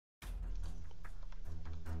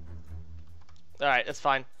Alright, that's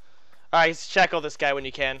fine. Alright, shackle this guy when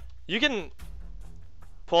you can. You can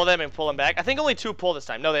pull them and pull them back. I think only 2 pull this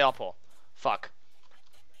time. No, they all pull. Fuck.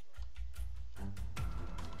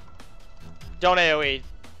 Don't AoE.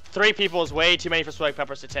 3 people is way too many for Swag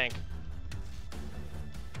Peppers to tank.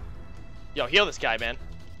 Yo, heal this guy, man.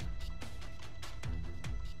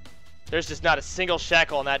 There's just not a single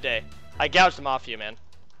shackle on that day. I gouged them off you, man.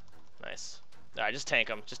 Nice. Alright, just tank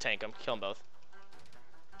them. Just tank them. Kill them both.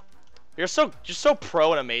 You're so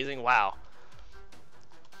pro and amazing. Wow.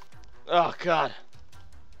 Oh, God.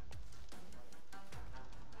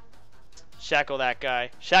 Shackle that guy.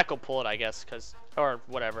 Shackle pull it, I guess, because... Or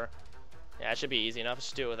whatever. Yeah, it should be easy enough.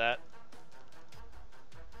 Just do it with that.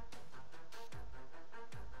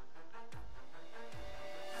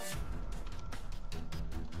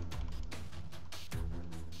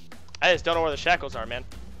 I just don't know where the shackles are, man.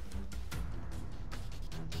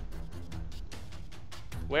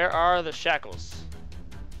 Where are the shackles?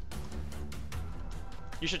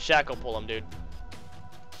 You should shackle pull them, dude.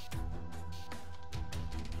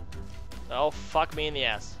 Oh, fuck me in the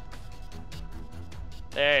ass.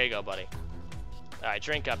 There you go, buddy. Alright,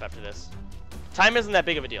 drink up after this. Time isn't that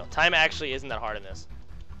big of a deal. Time actually isn't that hard in this.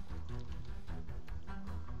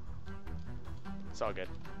 It's all good.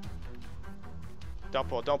 Don't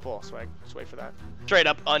pull, don't pull, Swag. Just wait for that. Straight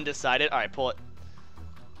up undecided. Alright, pull it.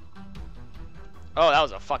 Oh, that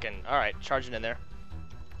was a fucking... Alright, charging in there.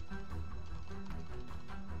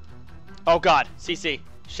 Oh, God. CC.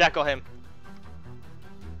 Shackle him.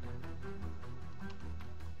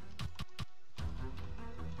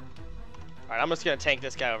 Alright, I'm just gonna tank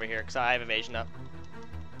this guy over here, because I have evasion up.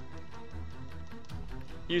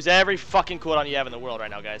 Use every fucking cooldown you have in the world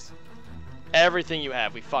right now, guys. Everything you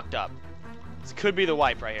have. We fucked up. This could be the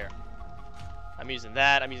wipe right here. I'm using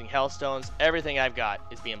that. I'm using Hellstones. Everything I've got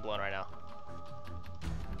is being blown right now.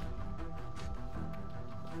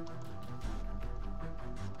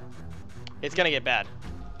 It's gonna get bad.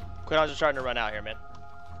 Cooldowns are starting to run out here, man.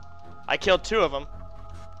 I killed 2 of them.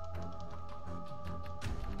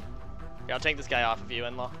 Yeah, I'll take this guy off of you,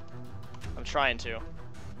 in-law. I'm trying to. Alright,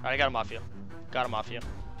 I got him off you. Got him off you.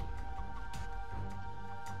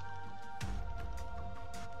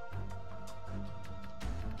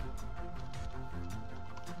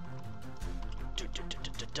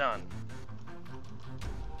 Done.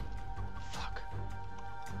 Fuck.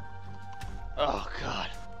 Oh, God.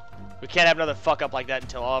 We can't have another fuck up like that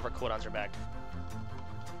until all of our cooldowns are back.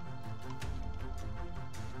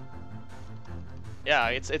 Yeah,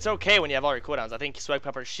 it's okay when you have all your cooldowns. I think Swag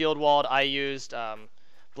Pepper shield walled. I used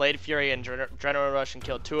Blade Fury and Draenor Rush and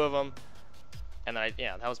killed 2 of them. And then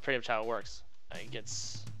yeah, that was pretty much how it works. Like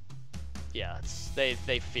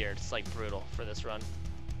they feared. It's like brutal for this run.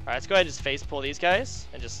 All right, let's go ahead and just face pull these guys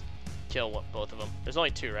and just kill both of them. There's only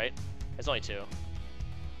 2, right? There's only 2.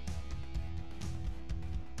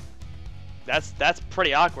 That's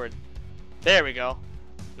pretty awkward. There we go.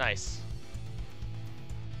 Nice.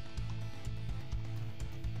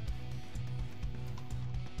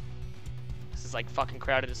 This is like fucking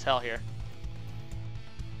crowded as hell here.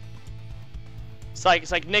 It's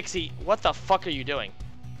like Nixie, what the fuck are you doing?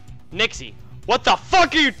 Nixie, what the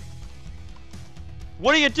fuck are you?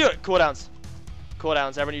 What are you doing? Cooldowns.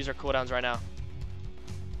 Cooldowns. Everyone use their cooldowns right now.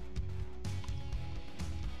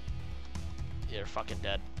 You're fucking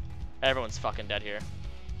dead. Everyone's fucking dead here.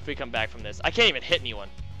 If we come back from this. I can't even hit anyone.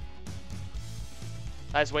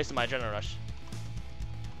 I just wasted my adrenaline rush.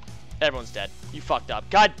 Everyone's dead. You fucked up.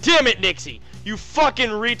 God damn it, Nixie! You fucking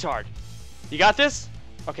retard! You got this?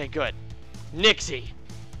 Okay, good. Nixie!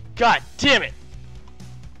 God damn it!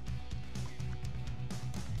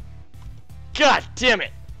 God damn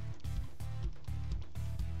it!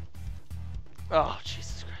 Oh,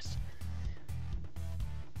 Jesus Christ.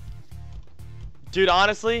 Dude,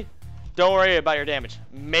 honestly, don't worry about your damage.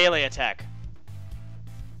 Melee attack.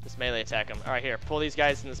 Just melee attack him. Alright, here. Pull these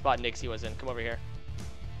guys in the spot Nixie was in. Come over here.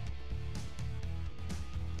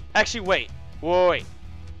 Actually, wait. Wait.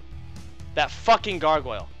 That fucking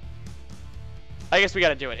gargoyle. I guess we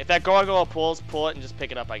gotta do it. If that gargoyle pulls, pull it and just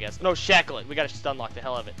pick it up, I guess. No, shackle it. We gotta stun lock the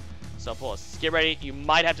hell of it. So pull us. Get ready. You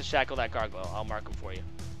might have to shackle that gargoyle. I'll mark him for you.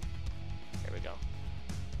 Here we go.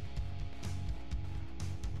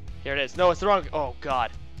 Here it is. No, it's the wrong. Oh,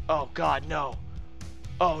 God. Oh, God, no.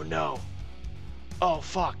 Oh, no. Oh,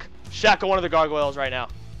 fuck. Shackle one of the gargoyles right now.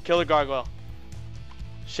 Kill the gargoyle.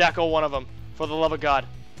 Shackle one of them. For the love of God.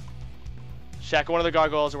 Shackle one of the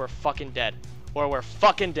gargoyles or we're fucking dead. Or we're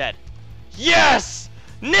fucking dead. Yes!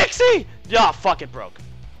 Nixie! Yeah, fuck, it broke.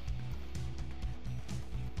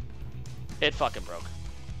 It fucking broke.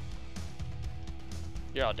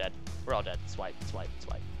 You're all dead. We're all dead. Swipe, swipe,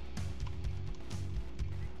 swipe.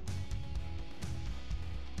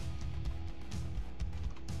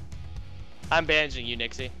 I'm bandaging you,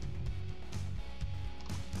 Nixie.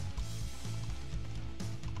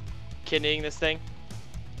 Kidneying this thing.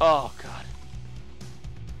 Oh, God.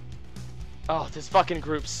 Oh, this fucking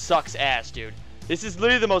group sucks ass, dude. This is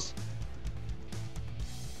literally the most...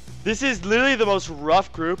 This is literally the most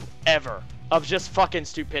rough group ever of just fucking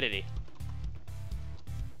stupidity.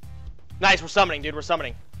 Nice, we're summoning, dude. We're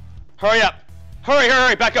summoning. Hurry up. Hurry, hurry,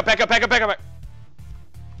 hurry. Back up, back up, back up, back up, back up.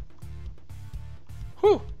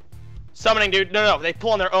 Whew. Summoning, dude. No, no, no. They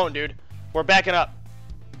pull on their own, dude. We're backing up.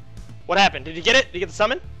 What happened? Did you get it? Did you get the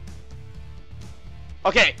summon?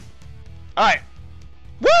 Okay. Alright.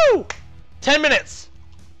 Woo! 10 minutes.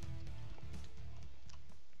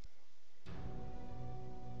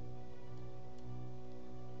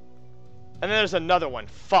 And then there's another one.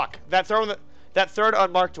 Fuck. That third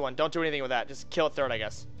unmarked one. Don't do anything with that. Just kill a third, I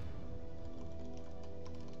guess.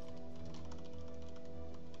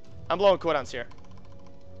 I'm blowing cooldowns here.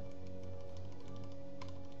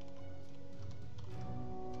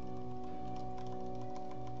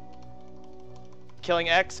 Killing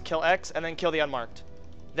X, kill X, and then kill the unmarked.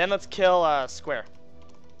 Then let's kill square.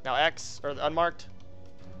 Now X, or the unmarked.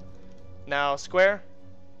 Now square.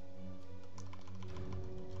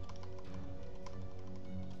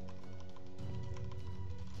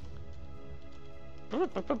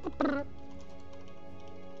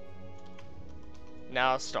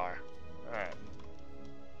 Now star. Alright.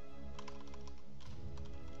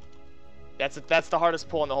 That's the hardest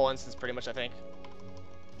pull in the whole instance, pretty much, I think.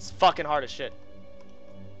 It's fucking hard as shit.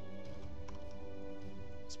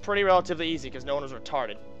 It's pretty relatively easy because no one was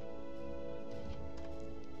retarded.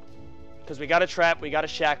 Because we got a trap, we got a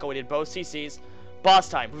shackle, we did both CCs. Boss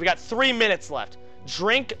time. We got 3 minutes left.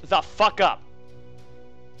 Drink the fuck up.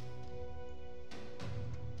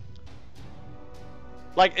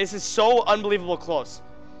 Like, this is so unbelievable close.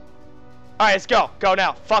 Alright, let's go. Go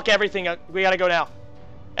now. Fuck everything. We gotta go now.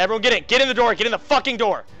 Everyone get in. Get in the door. Get in the fucking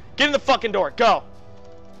door. Get in the fucking door. Go.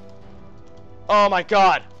 Oh my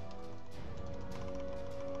god.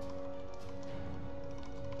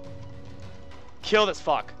 Kill this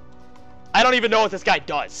fuck. I don't even know what this guy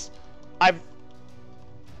does. I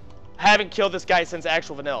haven't killed this guy since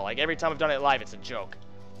actual vanilla. Like, every time I've done it live, it's a joke.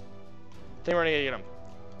 I think we're gonna get him.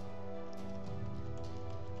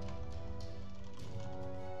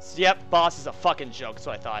 Yep, boss is a fucking joke. That's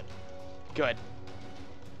what I thought. Good.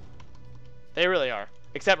 They really are.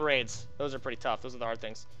 Except raids. Those are pretty tough. Those are the hard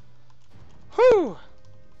things. Whew.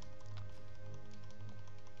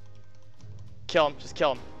 Kill him. Just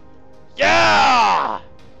kill him. Yeah!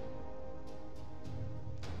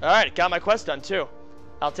 Alright, got my quest done too.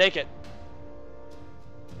 I'll take it.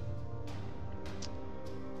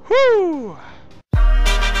 Whew!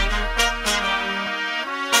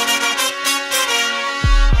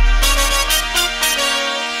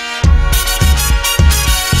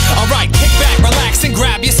 And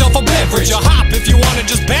grab yourself a beverage or hop if you wanna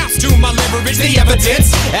just bounce to my leverage. The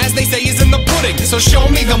evidence, as they say, is in the pudding. So show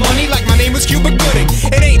me the money like my name was Cuba Gooding.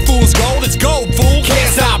 It ain't fool's gold, it's gold, fool.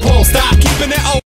 Can't stop, won't stop, keeping it open.